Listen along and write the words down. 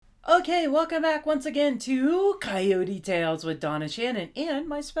Okay, welcome back once again to Coyote Tales with Donna Shannon and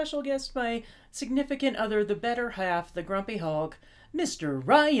my special guest, my significant other, the better half, the Grumpy Hulk, Mr.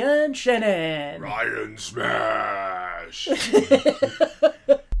 Ryan Shannon. Ryan Smash!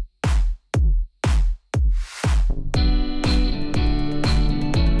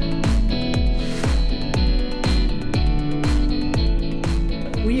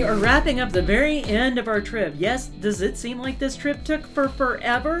 We are wrapping up the very end of our trip. Yes, does it seem like this trip took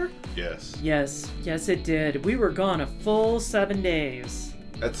forever? Yes. Yes, it did. We were gone a full 7 days.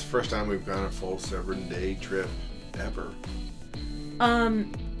 That's the first time we've gone a full 7-day trip ever.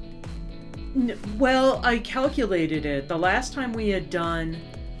 Well, I calculated it. The last time we had done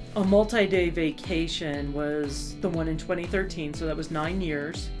a multi-day vacation was the one in 2013, so that was 9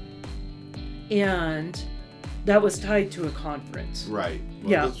 years. And that was tied to a conference. Right.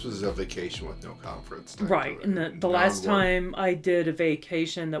 Well, yeah. This was a vacation with no conference. Right. And the last time I did a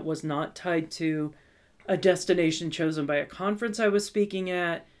vacation that was not tied to a destination chosen by a conference I was speaking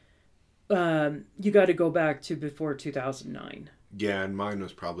at, you got to go back to before 2009. Yeah, and mine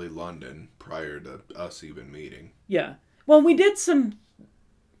was probably London prior to us even meeting. Yeah. Well, we did some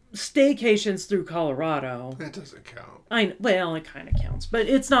staycations through Colorado. That doesn't count. Well, it kind of counts, but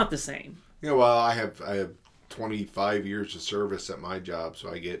it's not the same. Yeah, well, I have 25 years of service at my job,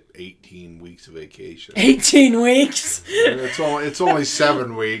 so I get 18 weeks of vacation. 18 weeks? And it's only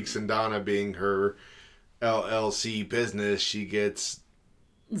 7 weeks, and Donna being her LLC business, she gets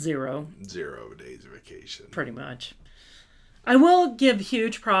 0 days of vacation. Pretty much. I will give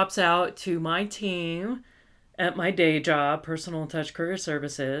huge props out to my team at my day job, Personal Touch Career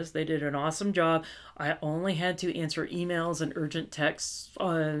Services. They did an awesome job. I only had to answer emails and urgent texts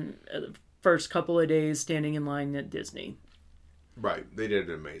on first couple of days standing in line at Disney. Right. They did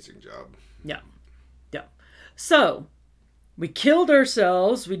an amazing job. Yeah. So, we killed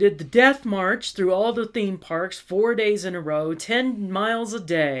ourselves. We did the death march through all the theme parks 4 days in a row, 10 miles a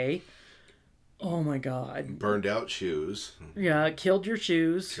day. Oh my God. Burned out shoes. Yeah, killed your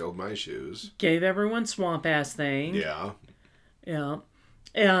shoes. Killed my shoes. Gave everyone swamp ass thing. Yeah. Yeah.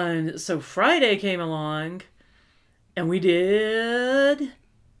 And so Friday came along and we did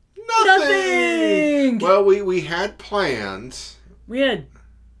nothing. Well, we had plans. We had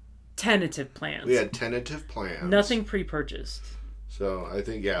tentative plans. Nothing pre-purchased. So I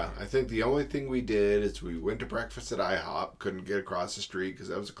think the only thing we did is we went to breakfast at IHOP. Couldn't get across the street because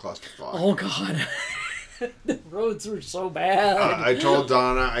that was a clusterfuck. Oh God, the roads were so bad. I told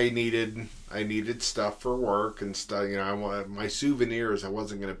Donna I needed stuff for work and stuff. You know, I wanted my souvenirs. I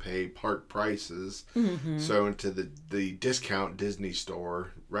wasn't going to pay park prices, so I went to the discount Disney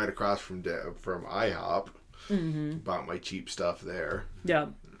store right across from IHOP. Bought my cheap stuff there. Yeah.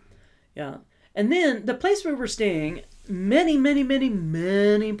 And then the place we were staying,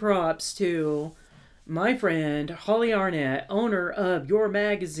 many props to my friend Holly Arnett, owner of Your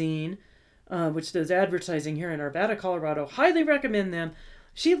Magazine, which does advertising here in Arvada, Colorado. Highly recommend them.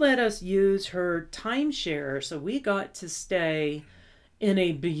 She let us use her timeshare, so we got to stay in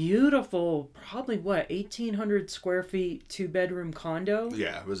a beautiful, probably 1,800 square feet, 2-bedroom condo.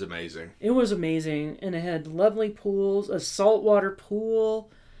 Yeah, it was amazing. It was amazing, and it had lovely pools, a saltwater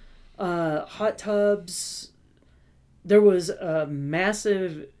pool, hot tubs. There was a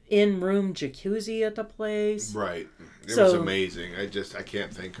massive in-room jacuzzi at the place. Right. It was amazing. I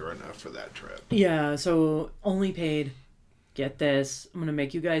can't thank her enough for that trip. Yeah, so only paid, get this, I'm going to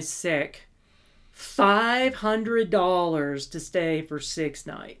make you guys sick, $500 to stay for 6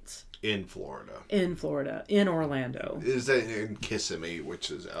 nights. In Florida. In Orlando. Is that in Kissimmee,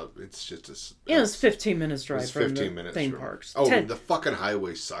 which is out? It's just it's 15 minutes drive from the theme parks. Oh, the fucking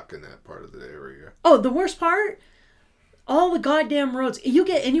highways suck in that part of the area. Oh, the worst part? All the goddamn roads. You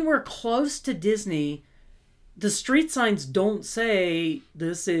get anywhere close to Disney, the street signs don't say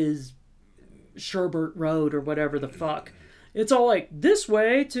this is Sherbert Road or whatever the fuck. It's all like, this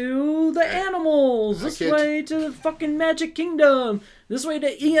way to the animals, this way to the fucking Magic Kingdom, this way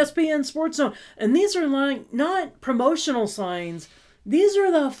to ESPN Sports Zone. And these are like, not promotional signs, these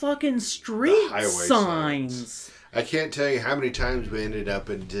are the fucking street signs. I can't tell you how many times we ended up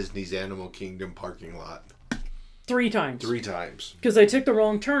in Disney's Animal Kingdom parking lot. 3 times. 3 times. Because I took the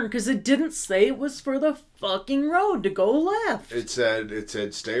wrong turn, because it didn't say it was for the fucking road to go left. It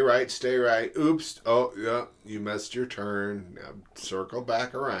said stay right. Oops. Oh, yeah, you missed your turn. Now circle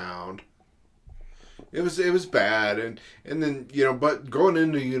back around. It was bad, and then, you know, but going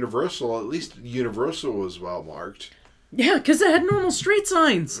into Universal, at least Universal was well marked. Yeah, because it had normal street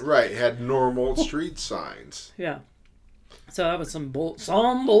signs. Right, it had normal street signs. Yeah. So that was some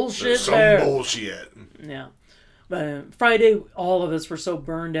bullshit Some there. bullshit. Yeah. But Friday, all of us were so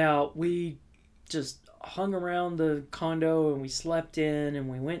burned out. We just hung around the condo and we slept in and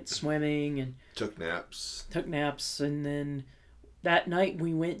we went swimming and took naps. And then that night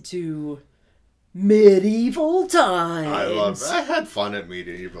we went to Medieval Times. I had fun at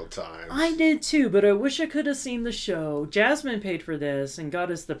Medieval Times. I did too, but I wish I could have seen the show. Jasmine paid for this and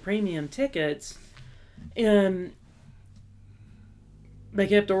got us the premium tickets. And they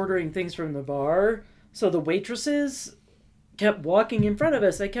kept ordering things from the bar. So the waitresses kept walking in front of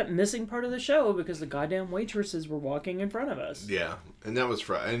us. They kept missing part of the show because the goddamn waitresses were walking in front of us. Yeah, and that was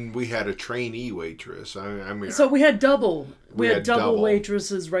and we had a trainee waitress. I mean, so we had double. We had double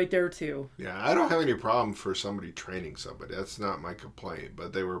waitresses right there too. Yeah, I don't have any problem for somebody training somebody. That's not my complaint.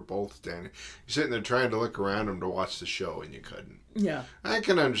 But they were both standing. You're sitting there trying to look around them to watch the show, and you couldn't. Yeah, I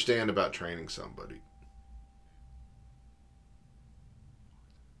can understand about training somebody.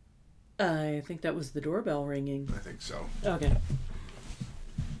 I think that was the doorbell ringing. I think so. Okay.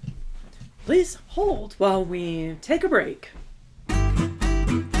 Please hold while we take a break.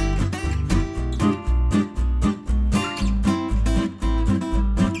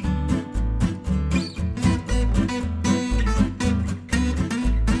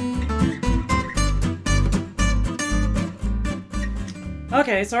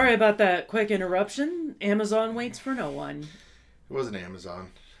 Okay, sorry about that quick interruption. Amazon waits for no one. It wasn't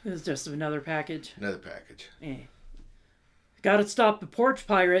Amazon. It was just another package. Another package. Gotta stop the porch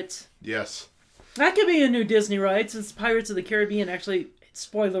pirates. Yes. That could be a new Disney ride since Pirates of the Caribbean actually,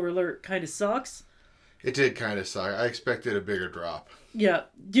 spoiler alert, kind of sucks. It did kind of suck. I expected a bigger drop. Yeah,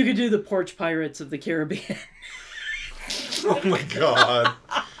 you could do the porch pirates of the Caribbean. Oh my god.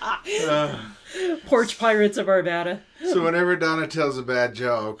 Porch pirates of Arvada. So whenever Donna tells a bad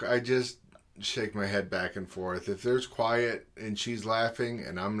joke, I just shake my head back and forth. If there's quiet and she's laughing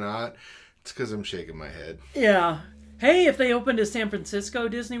and I'm not, it's because I'm shaking my head. Yeah. Hey, if they opened a San Francisco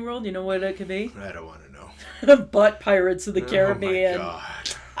Disney World, you know what it could be? I don't want to know. Butt Pirates of the Caribbean. Oh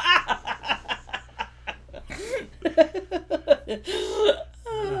my god.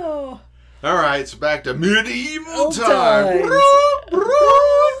 Oh. All right, so back to Medieval Times.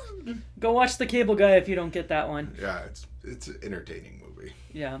 Go watch The Cable Guy if you don't get that one. Yeah, it's an entertaining movie.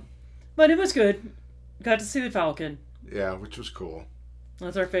 Yeah. But it was good. Got to see the Falcon. Yeah, which was cool.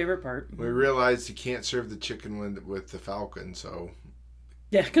 That's our favorite part. We realized you can't serve the chicken with the Falcon, so...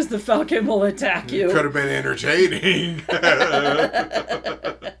 Yeah, because the Falcon will attack you. It could have been entertaining.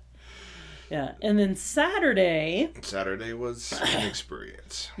 Yeah, and then Saturday was an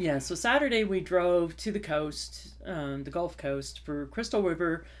experience. Yeah, so Saturday we drove to the coast, the Gulf Coast, for Crystal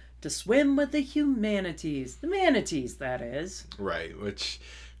River to swim with the humanities. The manatees, that is. Right, which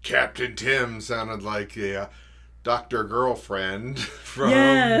Captain Tim sounded like a Dr. Girlfriend from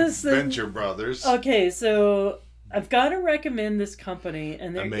Venture Brothers. Okay, so I've got to recommend this company.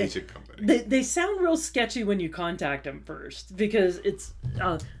 And they're amazing company. They sound real sketchy when you contact them first, because it's...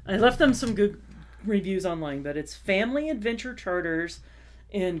 I left them some good reviews online, but it's Family Adventure Charters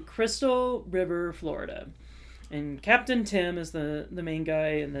in Crystal River, Florida. And Captain Tim is the main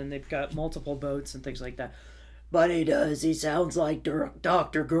guy, and then they've got multiple boats and things like that. But he sounds like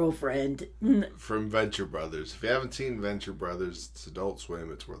Dr. Girlfriend. From Venture Brothers. If you haven't seen Venture Brothers, it's Adult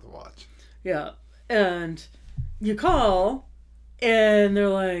Swim, it's worth a watch. Yeah, and you call, and they're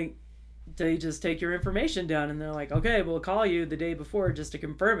like, they just take your information down, and they're like, okay, we'll call you the day before just to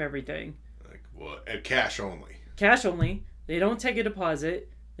confirm everything. Like, well, at cash only. Cash only. They don't take a deposit.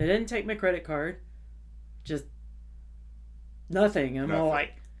 They didn't take my credit card. Just nothing. I'm all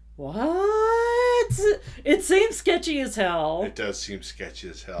like, what? It seems sketchy as hell. It does seem sketchy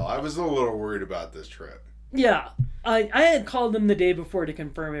as hell. I was a little worried about this trip. Yeah. I had called them the day before to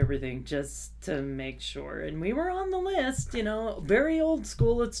confirm everything just to make sure. And we were on the list, very old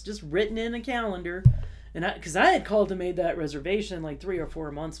school. It's just written in a calendar. And because I had called and made that reservation like 3 or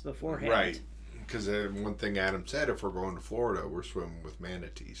 4 months beforehand. Right. Because one thing Adam said, if we're going to Florida, we're swimming with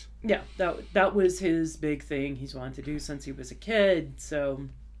manatees. Yeah, that was his big thing he's wanted to do since he was a kid. So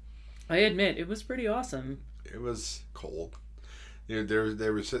I admit, it was pretty awesome. It was cold. They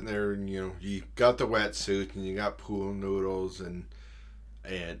were sitting there, and you got the wetsuit, and you got pool noodles, and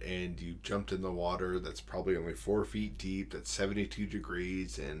you jumped in the water that's probably only 4 feet deep. That's 72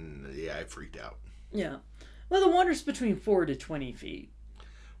 degrees, and yeah, I freaked out. Yeah, well, the water's between 4 to 20 feet.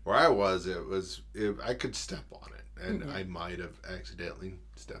 Where I was, I could step on it, and I might have accidentally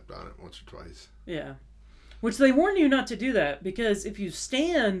stepped on it once or twice. Yeah, which they warn you not to do that, because if you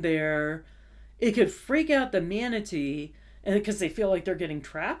stand there, it could freak out the manatee. And because they feel like they're getting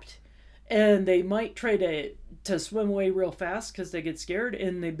trapped, and they might try to swim away real fast because they get scared,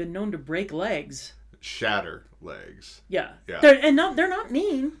 and they've been known to break legs. shatter legs. Yeah. Yeah. They're not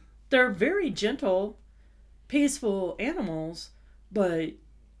mean. They're very gentle, peaceful animals, but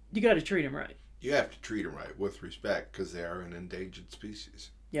you got to treat them right. You have to treat them right with respect because they are an endangered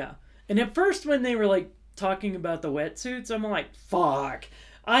species. Yeah. And at first when they were like talking about the wetsuits, I'm like, fuck.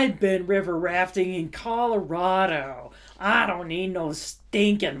 I've been river rafting in Colorado. I don't need no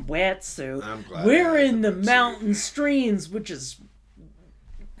stinking wetsuit. I'm glad We're I in the had a wetsuit. mountain streams, which is,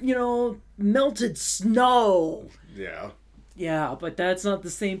 melted snow. Yeah. Yeah, but that's not the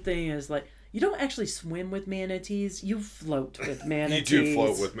same thing as like, you don't actually swim with manatees. You float with manatees. You do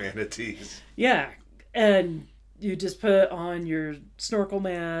float with manatees. Yeah. And you just put on your snorkel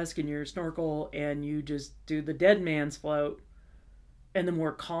mask and your snorkel and you just do the dead man's float. And the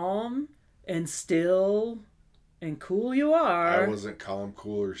more calm and still and cool you are, I wasn't calm,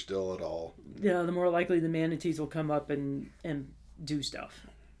 cool, or still at all. the more likely the manatees will come up and do stuff.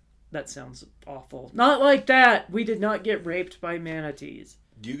 That sounds awful. Not like that. We did not get raped by manatees.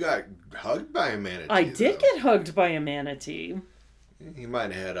 You got hugged by a manatee. I did though. get hugged by a manatee. He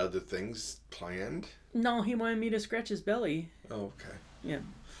might have had other things planned. No, he wanted me to scratch his belly. Oh, okay. Yeah.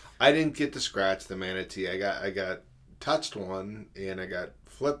 I didn't get to scratch the manatee. I got touched one and I got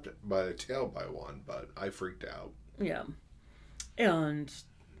flipped by the tail by one, but I freaked out. Yeah. And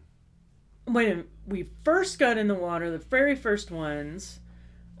when we first got in the water, the very first ones,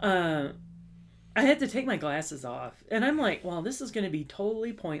 I had to take my glasses off. And I'm like, well, this is going to be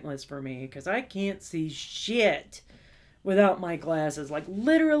totally pointless for me because I can't see shit without my glasses. Like,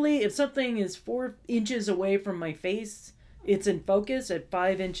 literally, if something is 4 inches away from my face, it's in focus. At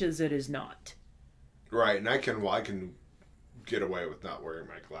 5 inches, it is not. Right, and I can get away with not wearing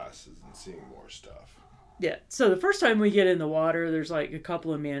my glasses and seeing more stuff. Yeah, so the first time we get in the water, there's like a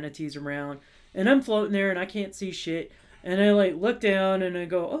couple of manatees around, and I'm floating there and I can't see shit. And I like look down and I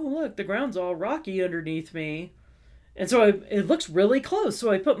go, oh look, the ground's all rocky underneath me. And so it looks really close.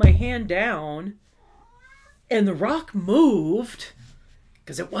 So I put my hand down and the rock moved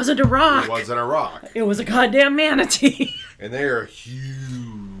because it wasn't a rock. It wasn't a rock. It was a goddamn manatee. And they are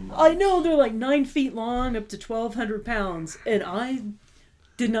huge. I know they're like 9 feet long, up to 1,200 pounds. And I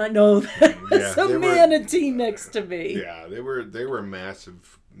did not know that was a manatee next to me. Yeah, they were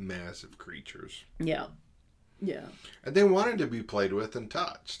massive, massive creatures. Yeah. Yeah. And they wanted to be played with and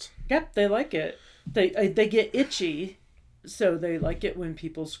touched. Yep, they like it. They get itchy, so they like it when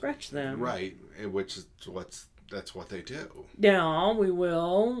people scratch them. Right, which is that's what they do. Now, we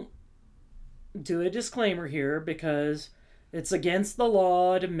will do a disclaimer here because it's against the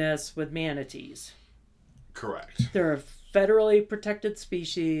law to mess with manatees. Correct. They're a federally protected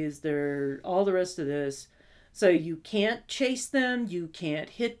species. They're all the rest of this. So you can't chase them, you can't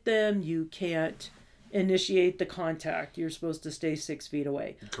hit them, you can't initiate the contact. You're supposed to stay 6 feet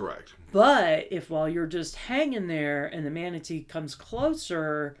away. Correct. But if while you're just hanging there and the manatee comes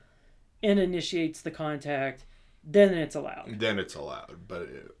closer and initiates the contact, then it's allowed. Then it's allowed. But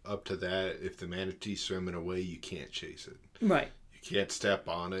up to that, if the manatee's swimming away, you can't chase it. Right. You can't step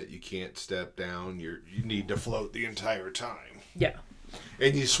on it. You can't step down. You need to float the entire time. Yeah.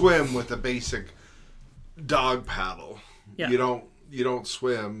 And you swim with a basic dog paddle. Yeah. You don't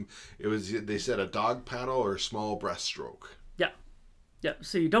swim. They said a dog paddle or a small breaststroke. Yeah. Yeah.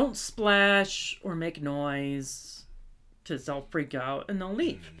 So you don't splash or make noise because they'll freak out and they'll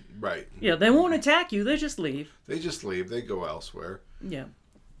leave. Right. Yeah. They won't attack you. They just leave. They just leave. They go elsewhere. Yeah.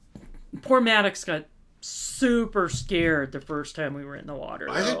 Poor Maddox got super scared the first time we were in the water.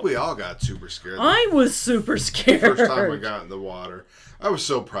 I think we all got super scared. I was super scared. The first time we got in the water. I was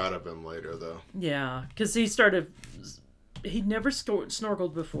so proud of him later, though. Yeah, because he'd never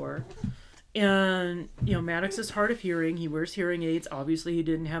snorkeled before. And, Maddox is hard of hearing. He wears hearing aids. Obviously, he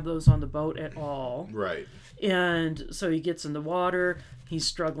didn't have those on the boat at all. Right. And so he gets in the water. He's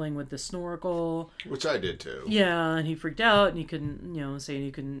struggling with the snorkel. Which I did, too. Yeah, and he freaked out. And he couldn't, saying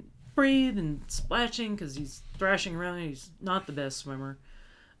he couldn't breathe and splashing because he's thrashing around. He's not the best swimmer.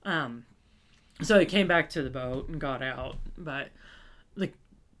 So he came back to the boat and got out. But the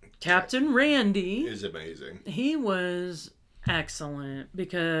Captain Randy is amazing. He was excellent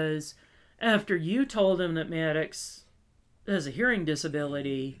because after you told him that Maddox has a hearing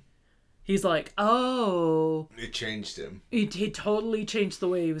disability, he's like, oh. It changed him. He totally changed the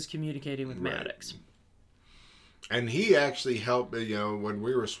way he was communicating with Right. Maddox. And he actually helped, when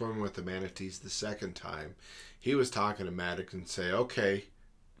we were swimming with the manatees the second time, he was talking to Maddox and say, okay,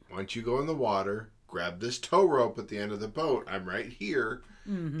 once you go in the water, grab this tow rope at the end of the boat. I'm right here.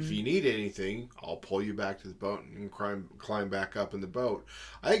 Mm-hmm. If you need anything, I'll pull you back to the boat and climb back up in the boat.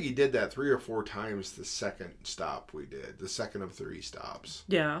 I think he did that 3 or 4 times the second stop we did, the second of 3 stops.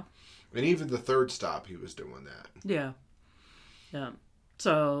 Yeah. And even the third stop, he was doing that. Yeah. Yeah.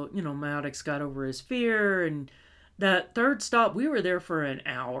 So, Maddox got over his fear, and that third stop, we were there for an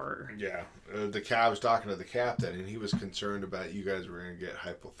hour. Yeah. I was talking to the captain, and he was concerned about you guys were going to get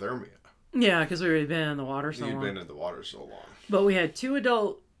hypothermia. Yeah, because we had been in the water so long. You'd been in the water so long. But we had 2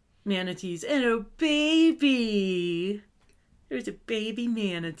 adult manatees and a baby. There was a baby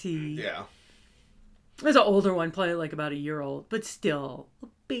manatee. Yeah. There's an older one, probably like about a year old, but still, a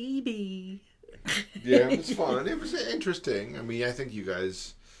baby. Yeah, it was fun. It was interesting. I mean, I think you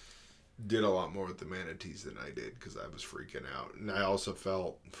guys did a lot more with the manatees than I did because I was freaking out. And I also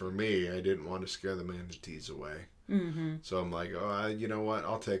felt, for me, I didn't want to scare the manatees away. Mm-hmm. So I'm like, oh, you know what?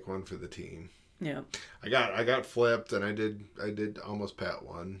 I'll take one for the team. Yeah. I got flipped, and I did almost pet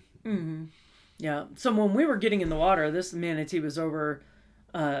one. Mm-hmm. Yeah. So when we were getting in the water, this manatee was over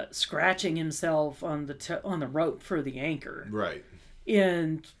scratching himself on the rope for the anchor. Right.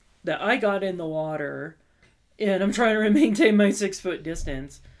 And I got in the water, and I'm trying to maintain my 6-foot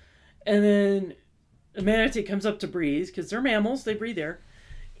distance. And then the manatee comes up to breathe, because they're mammals, they breathe air.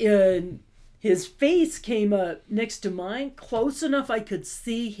 And his face came up next to mine, close enough I could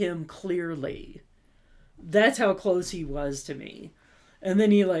see him clearly. That's how close he was to me. And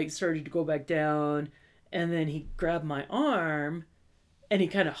then he started to go back down, and then he grabbed my arm, and he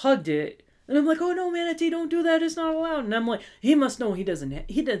kind of hugged it. And I'm like, oh no, manatee, don't do that. It's not allowed. And I'm like, he must know he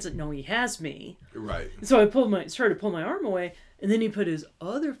doesn't know he has me. Right. So I started to pull my arm away, and then he put his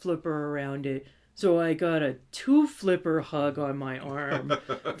other flipper around it. So I got a 2-flipper hug on my arm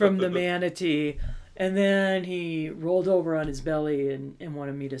from the manatee. And then he rolled over on his belly and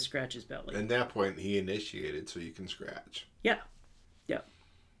wanted me to scratch his belly. At that point, he initiated so you can scratch. Yeah. Yeah.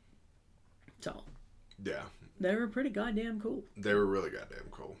 So. Yeah. They were pretty goddamn cool. They were really goddamn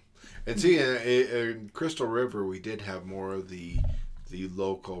cool. And see, in Crystal River, we did have more of the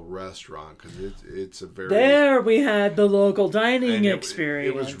local restaurant because it's a very... There we had the local dining experience.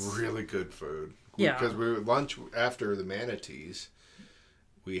 It was really good food. Yeah. Because lunch after the manatees,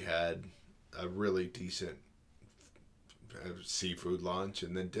 we had a really decent seafood lunch,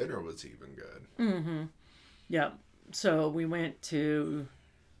 and then dinner was even good. Mm-hmm. Yeah. So we went to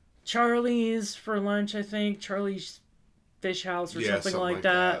Charlie's for lunch, I think. Charlie's Fish House or something like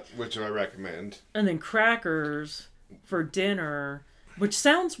that. Which I recommend. And then Crackers for dinner, which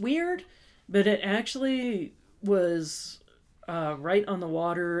sounds weird, but it actually was right on the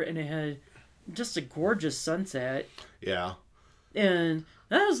water, and it had just a gorgeous sunset. Yeah. And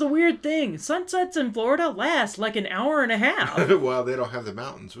that was the weird thing. Sunsets in Florida last like an hour and a half. Well, they don't have the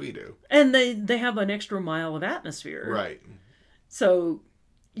mountains we do. And they have an extra mile of atmosphere. Right. So,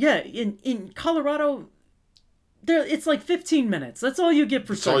 yeah, in Colorado, it's like 15 minutes. That's all you get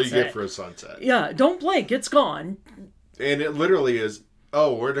for sunset. That's all you get for a sunset. Yeah, don't blink. It's gone. And it literally is,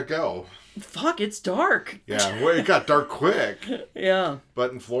 oh, where'd it go? Fuck, it's dark. Yeah, well, it got dark quick. Yeah.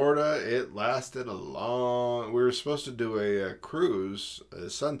 But in Florida, it lasted a long... We were supposed to do a cruise, a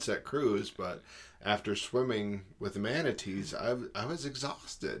sunset cruise, but after swimming with the manatees, I was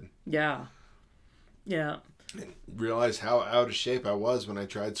exhausted. Yeah. Yeah. And realized how out of shape I was when I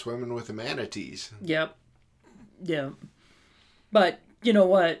tried swimming with the manatees. Yep. Yeah. But, you know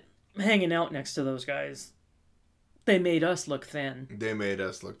what? Hanging out next to those guys, they made us look thin. They made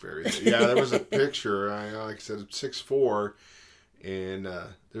us look very thin. Yeah, there was a picture. Like I said, 6'4", and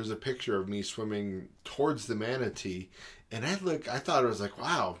there's a picture of me swimming towards the manatee, and I thought it was like,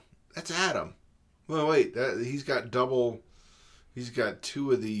 wow, that's Adam. Well, wait, he's got 2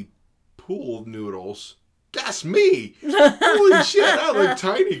 of the pool noodles. That's me. Holy shit, I look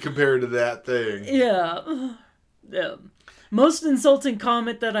tiny compared to that thing. Yeah. Yeah. Most insulting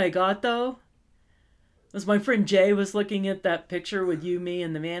comment that I got, though, was my friend Jay was looking at that picture with you, me,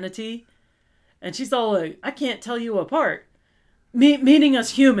 and the manatee. And she's all like, I can't tell you apart. Meaning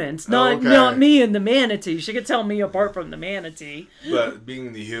us humans, not me and the manatee. She could tell me apart from the manatee. But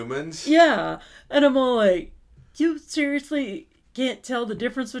being the humans? Yeah. And I'm all like, you seriously can't tell the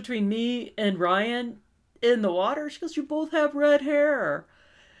difference between me and Ryan in the water? She goes, you both have red hair.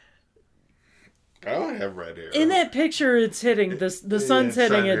 I don't have red hair. In that picture, it's hitting the sun's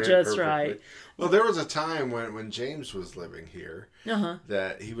hitting it just perfectly. Right. Well, there was a time when James was living here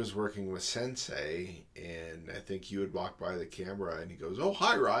that he was working with Sensei, and I think you would walk by the camera, and he goes, "Oh,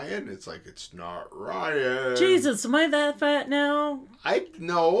 hi, Ryan." It's like, it's not Ryan. Jesus, am I that fat now?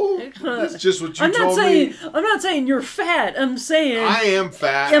 No. That's just what you told me. I'm not saying you're fat. I'm saying I am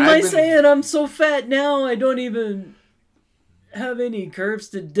fat. Am I saying I'm so fat now? I don't even. have any curves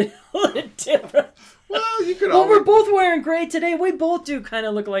to do it different. Well, you could Well, always... we're both wearing gray today. We both do kind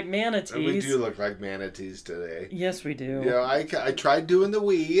of look like manatees. We do look like manatees today. Yes, we do. Yeah, I tried doing the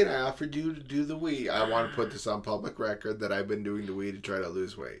Wii, and I offered you to do the Wii. I want to put this on public record that I've been doing the Wii to try to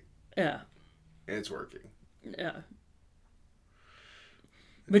lose weight. Yeah. And it's working. Yeah.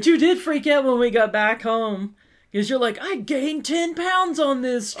 But you did freak out when we got back home. Because you're like, I gained 10 pounds on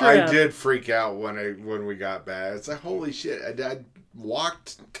this trip. I did freak out when we got back. It's like, holy shit. I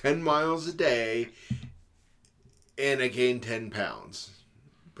walked 10 miles a day, and I gained 10 pounds.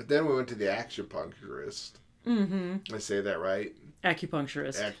 But then we went to the acupuncturist. Mm-hmm. I say that right?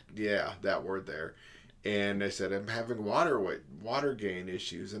 Acupuncturist. Yeah, that word there. And I said, I'm having water gain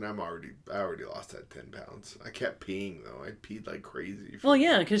issues, and I already lost that 10 pounds. I kept peeing, though. I peed like crazy. Well,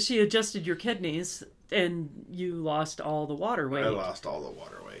 yeah, because she adjusted your kidneys, and you lost all the water weight. I lost all the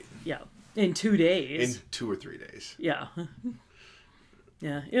water weight. Yeah. In 2 days. In 2 or 3 days. Yeah.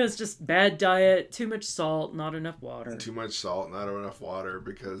 Yeah. It was just bad diet, too much salt, not enough water. Too much salt, not enough water,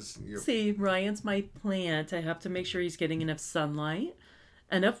 because... See, Ryan's my plant. I have to make sure he's getting enough sunlight,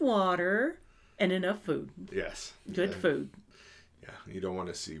 enough water... And enough food. Yes. Good food. Yeah, you don't want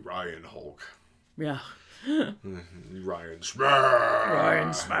to see Ryan Hulk. Yeah. Ryan Smash.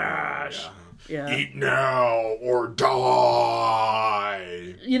 Ryan Smash. Yeah. Eat now or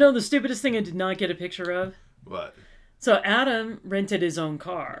die. You know the stupidest thing I did not get a picture of? What? So Adam rented his own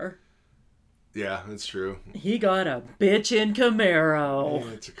car. Yeah, that's true. He got a bitchin' Camaro.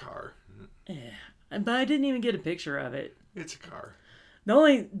 Yeah, it's a car. Yeah. But I didn't even get a picture of it. It's a car.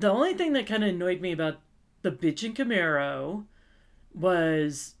 The only thing that kind of annoyed me about the bitchin' Camaro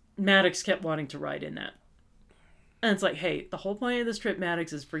was Maddox kept wanting to ride in that. And it's like, hey, the whole point of this trip,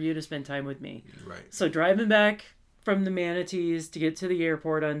 Maddox, is for you to spend time with me. Right. So driving back from the Manatees to get to the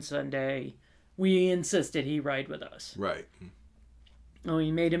airport on Sunday, we insisted he ride with us. Right. Oh,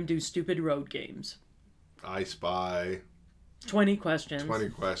 we made him do stupid road games. I Spy. 20 questions. 20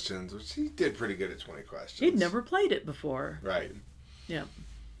 questions, which he did pretty good at 20 questions. He'd never played it before. Right. Yeah.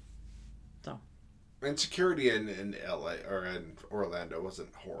 So. And security in LA or in Orlando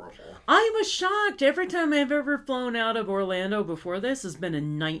wasn't horrible. I was shocked. Every time I've ever flown out of Orlando before this has been a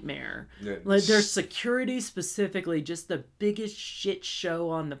nightmare. Like their security specifically, just the biggest shit show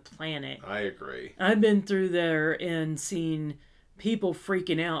on the planet. I agree. I've been through there and seen people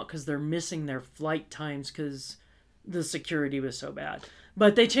freaking out because they're missing their flight times because the security was so bad.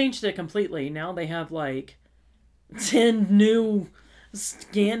 But they changed it completely. Now they have like 10 new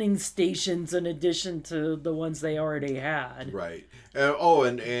scanning stations in addition to the ones they already had. Right.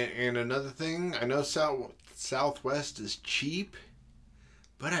 And another thing, I know Southwest is cheap,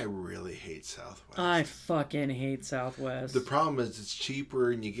 but I really hate Southwest. I fucking hate Southwest. The problem is it's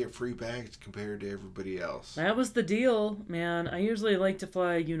cheaper and you get free bags compared to everybody else. That was the deal, man. I usually like to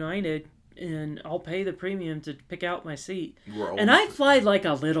fly United, and I'll pay the premium to pick out my seat. And I fly like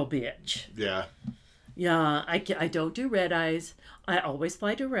a little bitch. Yeah. Yeah, I don't do red eyes. I always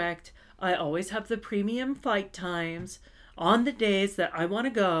fly direct. I always have the premium flight times on the days that I want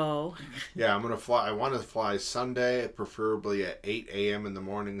to go. Yeah, I'm going to fly. I want to fly Sunday, preferably at 8 a.m. in the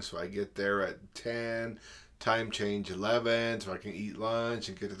morning, so I get there at 10, time change 11, so I can eat lunch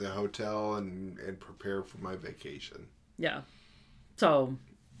and get to the hotel and prepare for my vacation. Yeah. So,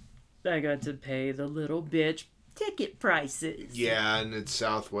 I got to pay the little bitch ticket prices. Yeah, and it's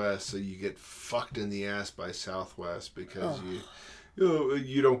Southwest, so you get fucked in the ass by Southwest because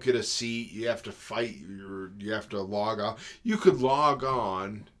you don't get a seat. You have to fight. You have to log on. You could log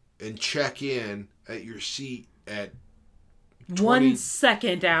on and check in at your seat at 1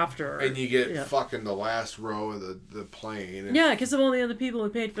 second after, and you get fucking the last row of the plane. Yeah, because of all the other people who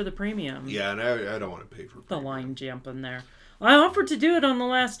paid for the premium. Yeah, and I don't want to pay for the line jumping there. I offered to do it on the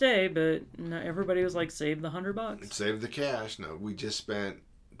last day, but everybody was like, save the $100. Save the cash. No, we just spent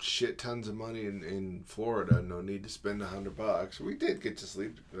shit tons of money in Florida. No need to spend $100. We did get to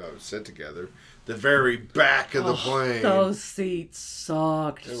sit together. The very back of the plane. Those seats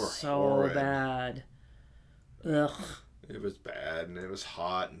sucked. They were so horrid. bad. Ugh. It was bad, and it was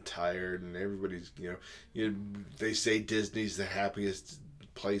hot and tired, and everybody's, they say Disney's the happiest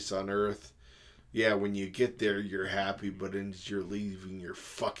place on earth. Yeah, when you get there, you're happy, but as you're leaving, you're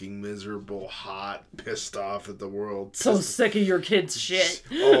fucking miserable, hot, pissed off at the world. So sick of your kids' shit.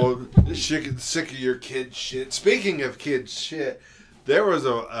 Oh, sick of your kids' shit. Speaking of kids' shit, there was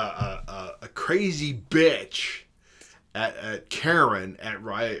a crazy bitch at Karen at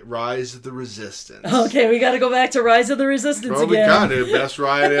Rise of the Resistance. Okay, we got to go back to Rise of the Resistance again. We got it. Best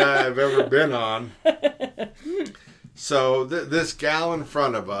ride I've ever been on. So this gal in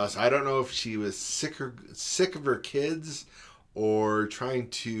front of us, I don't know if she was sick of her kids or trying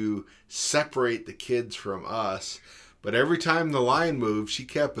to separate the kids from us. But every time the line moved, she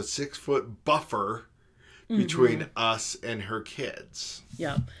kept a 6-foot buffer between us and her kids.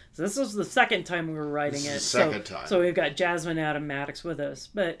 Yeah. So this was the second time we were riding it. The second time. So we've got Jasmine, Adam, Maddox with us.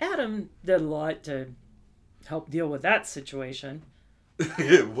 But Adam did a lot to help deal with that situation.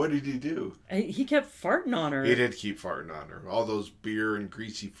 What did he do? He kept farting on her. He did keep farting on her. All those beer and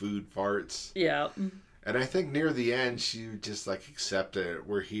greasy food farts. Yeah. And I think near the end, she just like accepted it.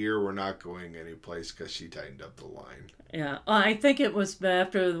 We're here. We're not going anyplace because she tightened up the line. Yeah. I think it was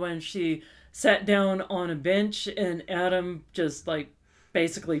after when she sat down on a bench and Adam just like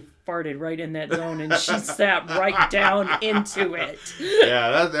basically farted right in that zone and she sat right down into it.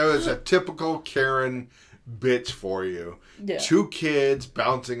 Yeah, that was a typical Karen bitch for you. Yeah. 2 kids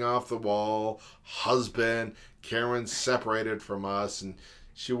bouncing off the wall, husband, Karen separated from us, and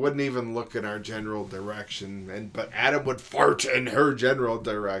she wouldn't even look in our general direction. But Adam would fart in her general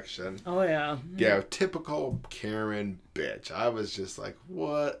direction. Oh yeah. Yeah, typical Karen bitch. I was just like,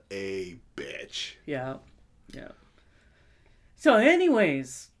 what a bitch. Yeah. Yeah. So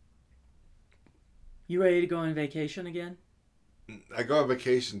anyways, you ready to go on vacation again? I go on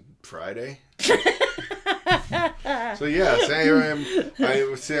vacation Friday. So yes,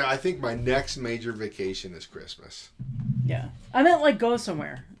 I think my next major vacation is Christmas. Yeah. I meant like go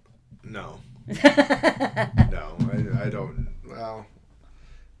somewhere. No. No, I don't. Well,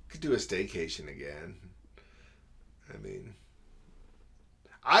 could do a staycation again. I mean,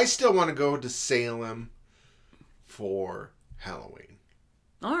 I still want to go to Salem for Halloween.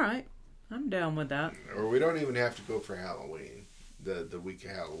 All right. I'm down with that. Or we don't even have to go for Halloween. The week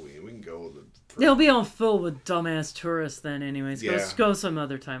of Halloween. We can go. They'll be all full with dumbass tourists then anyways. Yeah. Go some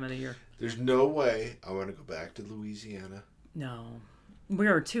other time of the year. There's no way I want to go back to Louisiana. No. We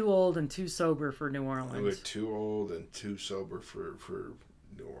are too old and too sober for New Orleans. We're too old and too sober for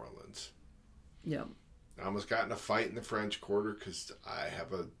New Orleans. Yeah. I almost got in a fight in the French Quarter because I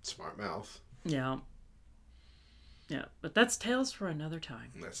have a smart mouth. Yeah. Yeah. But that's tales for another time.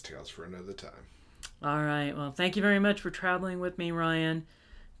 And that's tales for another time. All right. Well, thank you very much for traveling with me, Ryan.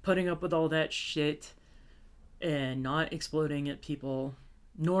 Putting up with all that shit and not exploding at people,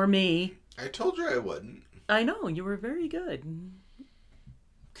 nor me. I told you I wouldn't. I know. You were very good.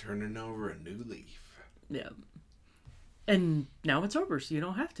 Turning over a new leaf. Yeah. And now it's over, so you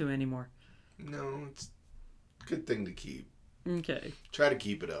don't have to anymore. No, it's a good thing to keep. Okay. Try to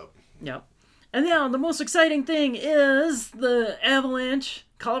keep it up. Yep. And now the most exciting thing is the Avalanche,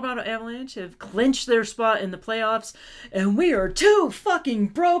 Colorado Avalanche, have clinched their spot in the playoffs, and we are too fucking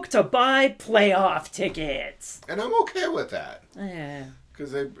broke to buy playoff tickets. And I'm okay with that. Yeah.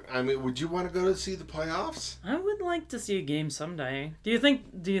 Because, I mean, would you want to go to see the playoffs? I would like to see a game someday. Do you think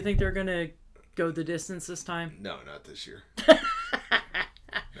they're going to go the distance this time? No, not this year. No.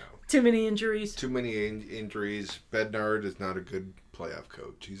 Too many injuries? Too many injuries. Bednard is not a good playoff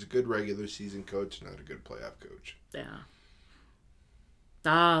coach. He's a good regular season coach, not a good playoff coach. Yeah.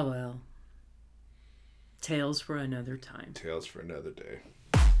 Ah, well. Tales for another time. Tales for another day.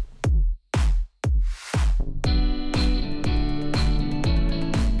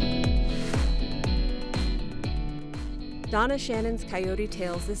 Donna Shannon's Coyote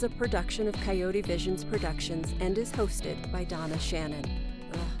Tales is a production of Coyote Visions Productions and is hosted by Donna Shannon.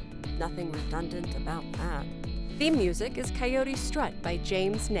 Ugh, nothing redundant about that. Theme music is Coyote Strut by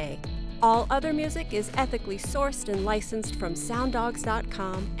James Ney. All other music is ethically sourced and licensed from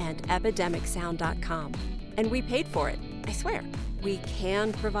sounddogs.com and epidemicsound.com. And we paid for it, I swear. We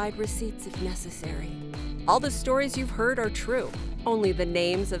can provide receipts if necessary. All the stories you've heard are true. Only the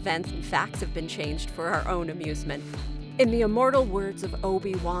names, events, and facts have been changed for our own amusement. In the immortal words of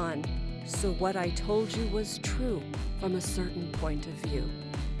Obi-Wan, so what I told you was true from a certain point of view.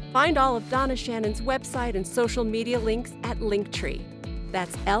 Find all of Donna Shannon's website and social media links at Linktree.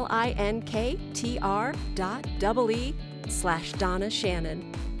 That's linktr.ee/Donna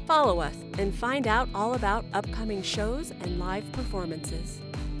Shannon. Follow us and find out all about upcoming shows and live performances.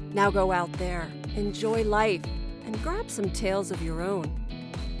 Now go out there, enjoy life, and grab some tales of your own.